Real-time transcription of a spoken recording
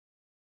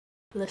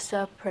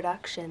Lissa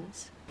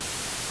Productions.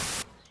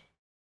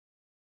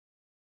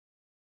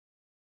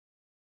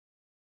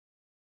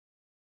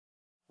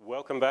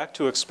 Welcome back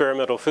to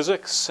Experimental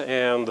Physics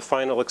and the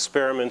final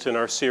experiment in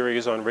our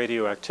series on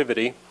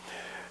radioactivity.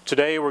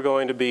 Today we're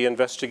going to be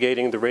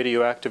investigating the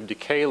radioactive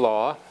decay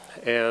law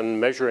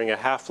and measuring a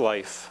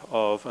half-life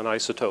of an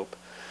isotope.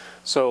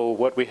 So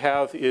what we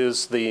have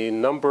is the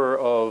number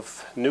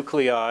of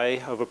nuclei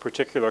of a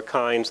particular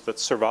kind that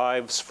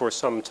survives for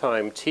some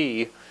time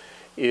t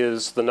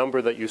is the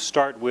number that you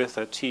start with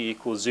at t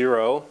equals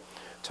 0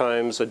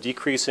 times a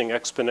decreasing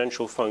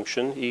exponential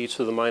function e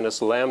to the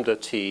minus lambda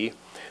t,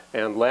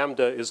 and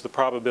lambda is the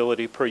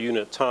probability per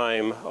unit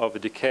time of a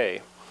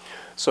decay.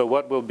 So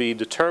what we'll be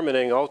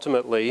determining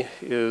ultimately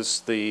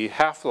is the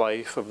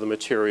half-life of the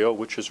material,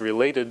 which is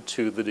related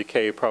to the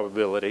decay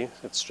probability.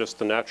 It's just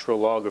the natural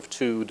log of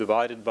 2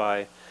 divided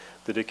by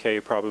the decay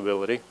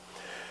probability.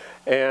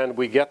 And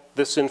we get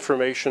this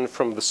information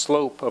from the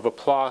slope of a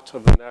plot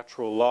of the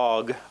natural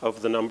log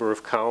of the number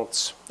of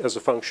counts as a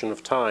function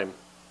of time.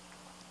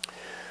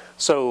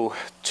 So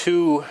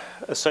two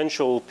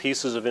essential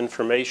pieces of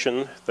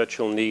information that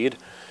you'll need.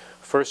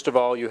 First of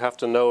all, you have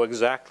to know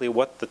exactly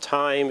what the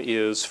time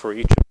is for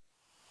each.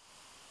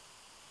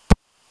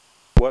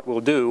 What we'll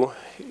do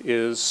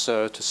is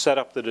to set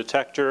up the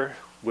detector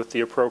with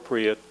the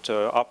appropriate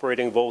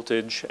operating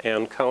voltage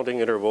and counting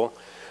interval,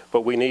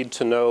 but we need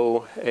to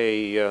know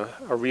a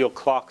real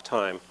clock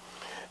time.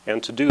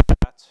 And to do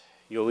that,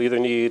 you'll either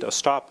need a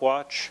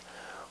stopwatch,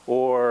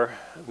 or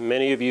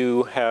many of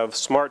you have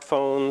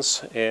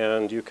smartphones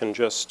and you can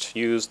just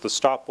use the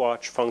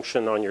stopwatch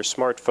function on your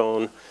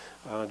smartphone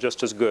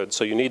just as good.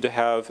 So you need to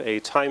have a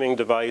timing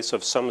device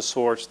of some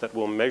sort that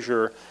will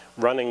measure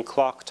running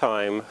clock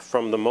time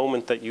from the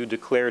moment that you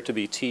declare to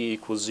be t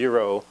equals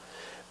 0.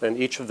 Then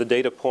each of the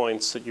data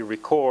points that you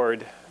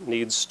record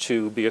needs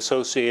to be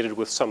associated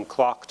with some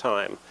clock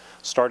time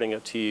starting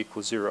at t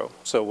equals 0.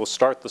 So we'll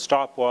start the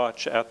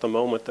stopwatch at the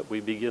moment that we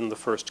begin the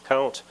first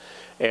count,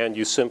 and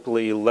you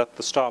simply let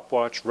the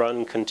stopwatch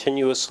run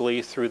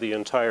continuously through the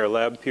entire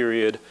lab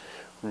period.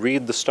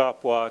 Read the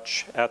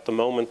stopwatch at the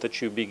moment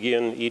that you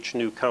begin each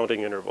new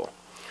counting interval.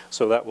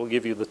 So that will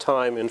give you the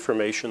time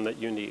information that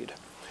you need.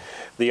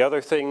 The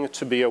other thing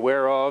to be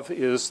aware of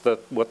is that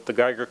what the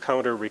Geiger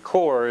counter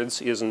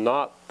records is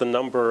not the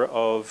number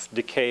of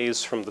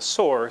decays from the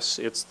source,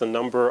 it's the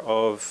number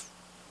of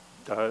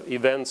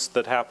events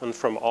that happen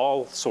from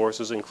all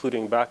sources,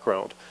 including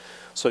background.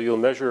 So you'll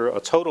measure a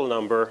total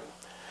number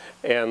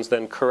and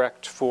then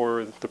correct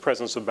for the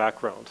presence of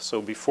background.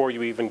 So before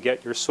you even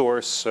get your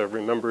source,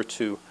 remember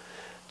to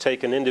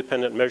take an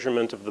independent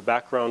measurement of the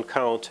background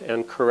count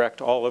and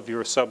correct all of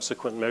your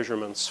subsequent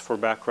measurements for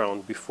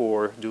background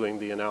before doing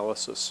the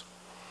analysis.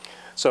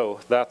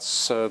 So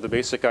that's the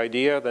basic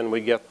idea. Then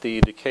we get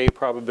the decay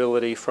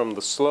probability from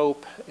the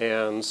slope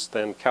and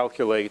then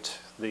calculate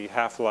the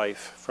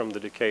half-life from the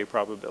decay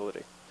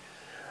probability.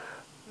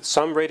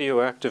 Some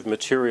radioactive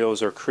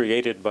materials are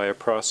created by a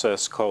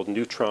process called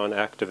neutron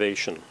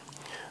activation.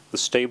 The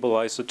stable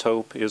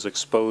isotope is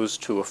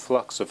exposed to a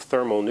flux of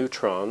thermal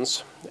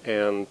neutrons,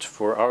 and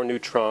for our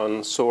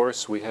neutron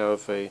source we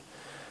have a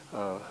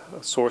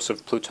source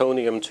of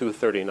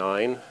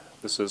plutonium-239.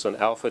 This is an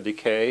alpha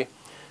decay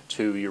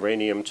to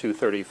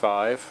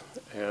uranium-235,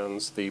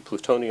 and the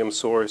plutonium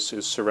source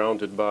is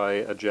surrounded by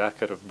a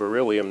jacket of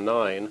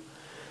beryllium-9.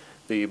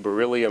 The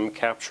beryllium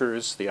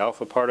captures the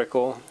alpha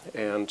particle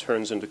and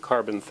turns into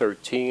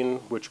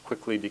carbon-13, which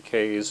quickly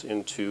decays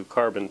into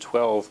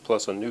carbon-12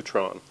 plus a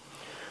neutron.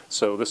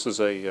 So this is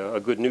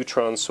a good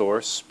neutron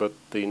source, but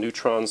the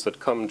neutrons that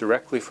come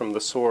directly from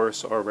the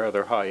source are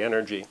rather high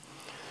energy.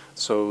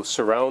 So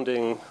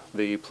surrounding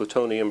the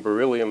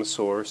plutonium-beryllium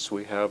source,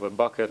 we have a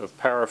bucket of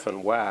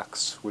paraffin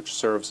wax, which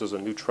serves as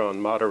a neutron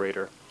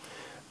moderator.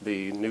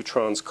 The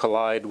neutrons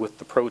collide with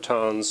the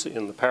protons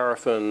in the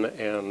paraffin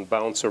and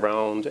bounce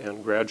around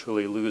and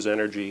gradually lose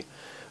energy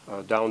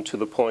down to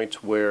the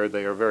point where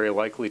they are very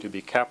likely to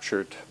be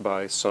captured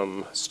by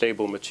some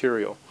stable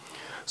material.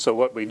 So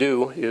what we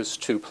do is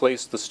to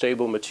place the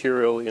stable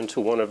material into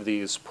one of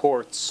these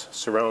ports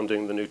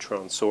surrounding the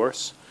neutron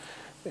source,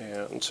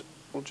 and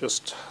we'll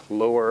just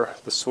lower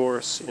the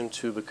source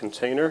into the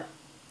container,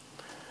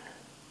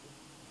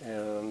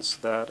 and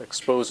that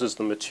exposes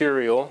the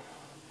material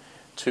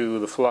to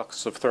the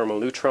flux of thermal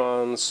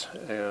neutrons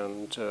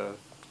and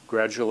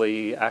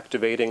gradually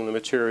activating the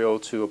material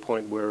to a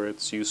point where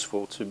it's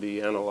useful to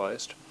be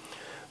analyzed.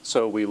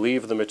 So we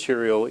leave the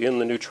material in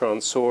the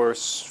neutron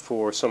source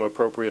for some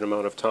appropriate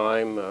amount of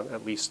time,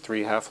 at least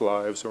 3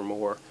 half-lives or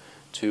more,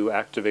 to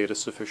activate a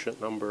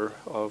sufficient number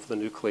of the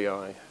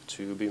nuclei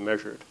to be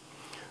measured.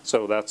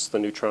 So that's the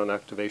neutron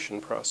activation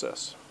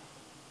process.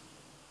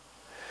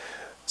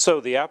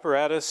 So the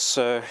apparatus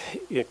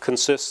it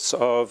consists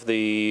of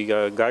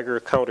the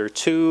Geiger counter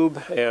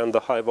tube and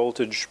the high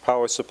voltage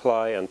power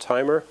supply and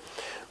timer.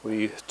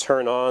 We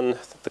turn on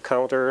the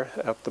counter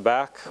at the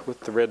back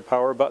with the red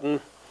power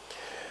button,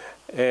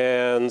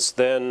 and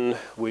then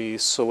we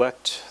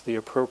select the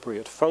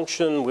appropriate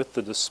function with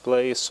the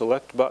display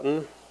select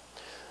button.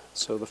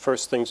 So the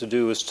first thing to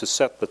do is to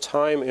set the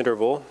time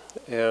interval,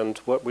 and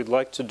what we'd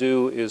like to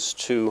do is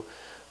to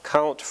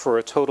count for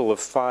a total of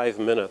 5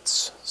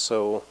 minutes.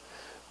 So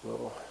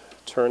we'll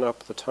turn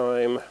up the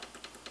time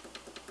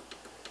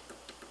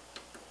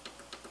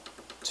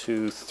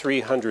to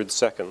 300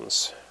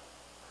 seconds.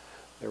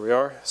 There we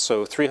are.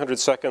 So 300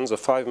 seconds, a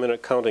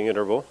 5-minute counting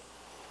interval.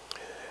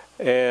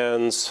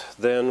 And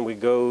then we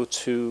go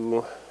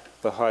to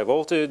the high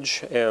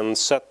voltage and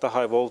set the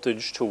high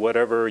voltage to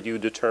whatever you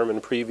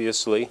determined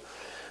previously.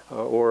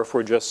 Or if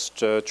we're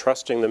just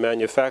trusting the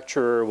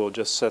manufacturer, we'll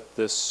just set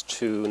this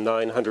to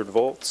 900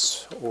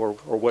 volts or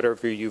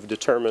whatever you've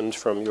determined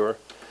from your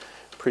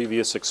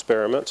previous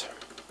experiment.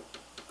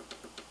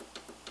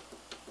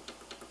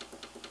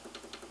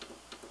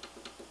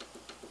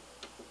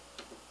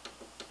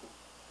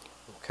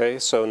 Okay,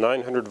 so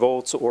 900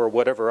 volts or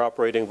whatever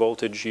operating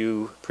voltage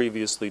you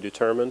previously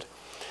determined.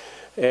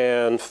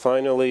 And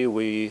finally,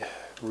 we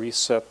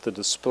reset the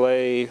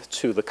display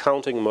to the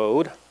counting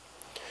mode.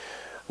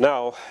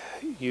 Now,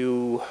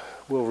 you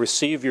will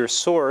receive your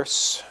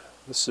source.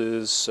 This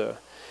is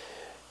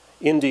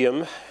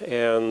indium,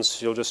 and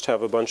you'll just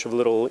have a bunch of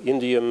little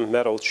indium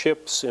metal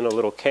chips in a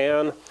little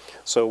can.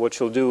 So what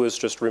you'll do is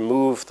just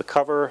remove the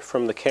cover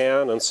from the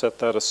can and set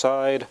that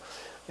aside,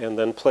 and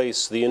then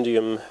place the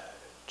indium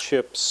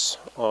chips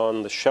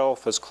on the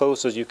shelf as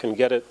close as you can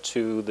get it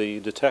to the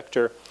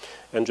detector,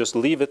 and just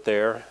leave it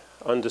there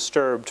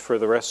undisturbed for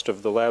the rest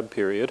of the lab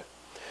period.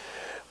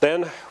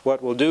 Then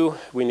what we'll do,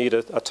 we need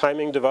a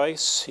timing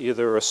device,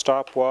 either a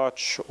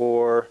stopwatch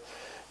or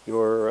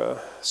your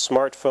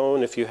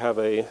smartphone if you have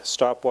a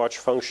stopwatch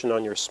function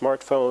on your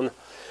smartphone.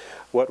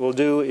 What we'll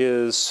do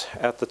is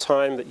at the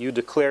time that you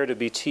declare to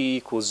be t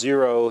equals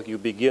 0, you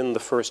begin the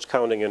first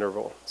counting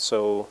interval.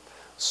 So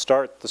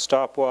start the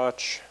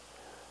stopwatch,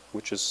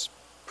 which is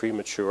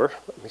premature.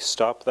 Let me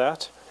stop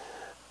that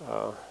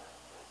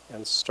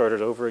and start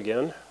it over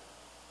again.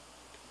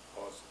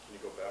 Pause. Can you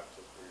go back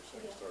to where you're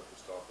saying start the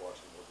stopwatch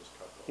and we'll just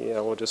cut that? Yeah,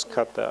 we'll just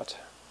cut that.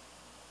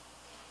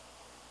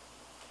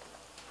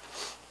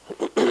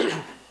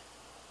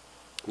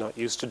 Not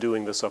used to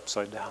doing this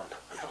upside down.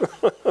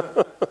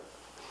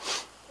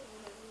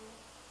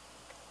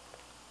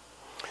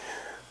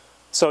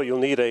 So you'll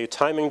need a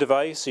timing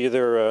device,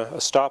 either a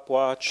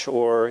stopwatch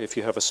or if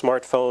you have a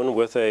smartphone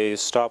with a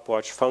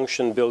stopwatch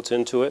function built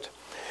into it.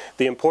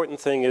 The important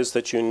thing is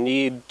that you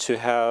need to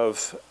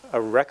have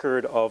a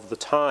record of the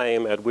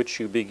time at which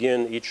you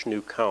begin each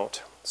new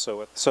count.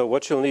 So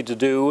what you'll need to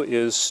do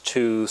is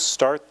to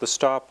start the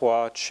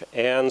stopwatch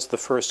and the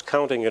first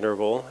counting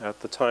interval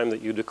at the time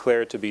that you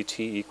declare to be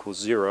t equals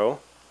 0.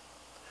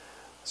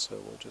 So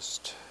we'll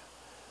just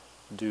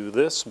do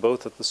this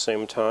both at the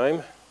same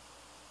time.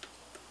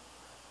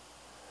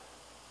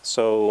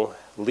 So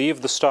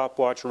leave the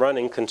stopwatch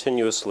running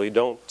continuously.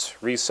 Don't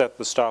reset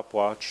the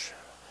stopwatch,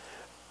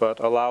 but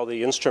allow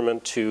the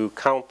instrument to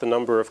count the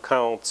number of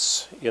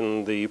counts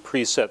in the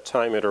preset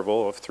time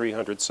interval of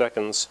 300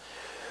 seconds.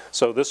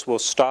 So this will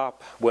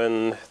stop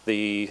when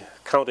the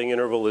counting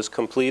interval is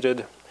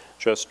completed.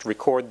 Just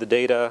record the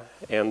data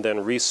and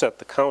then reset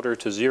the counter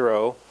to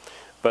 0,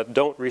 but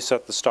don't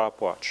reset the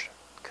stopwatch.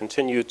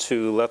 Continue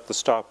to let the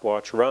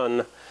stopwatch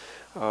run,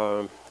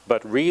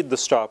 but read the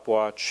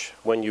stopwatch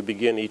when you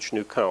begin each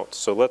new count.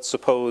 So let's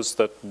suppose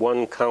that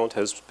one count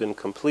has been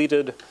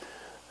completed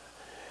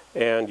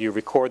and you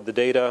record the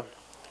data,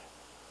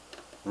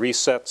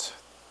 reset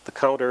the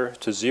counter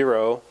to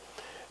 0,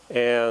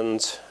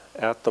 and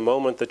at the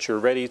moment that you're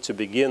ready to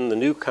begin the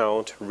new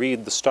count,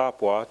 read the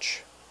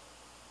stopwatch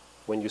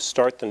when you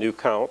start the new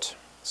count.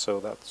 So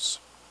that's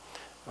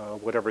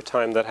whatever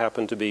time that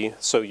happened to be.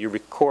 So you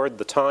record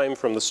the time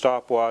from the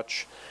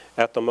stopwatch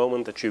at the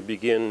moment that you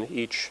begin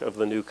each of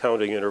the new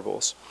counting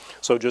intervals.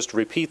 So just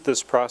repeat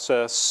this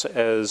process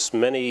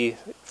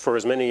for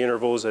as many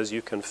intervals as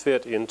you can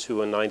fit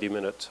into a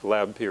 90-minute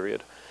lab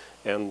period,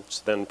 and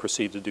then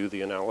proceed to do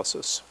the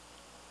analysis.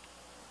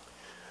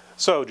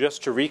 So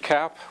just to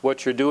recap,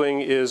 what you're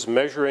doing is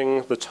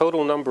measuring the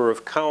total number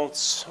of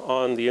counts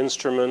on the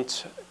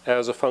instrument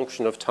as a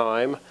function of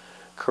time,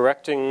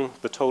 correcting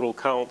the total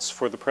counts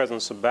for the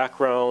presence of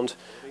background,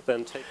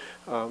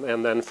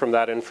 and then from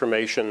that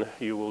information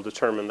you will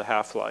determine the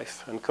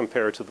half-life and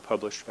compare to the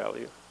published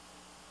value.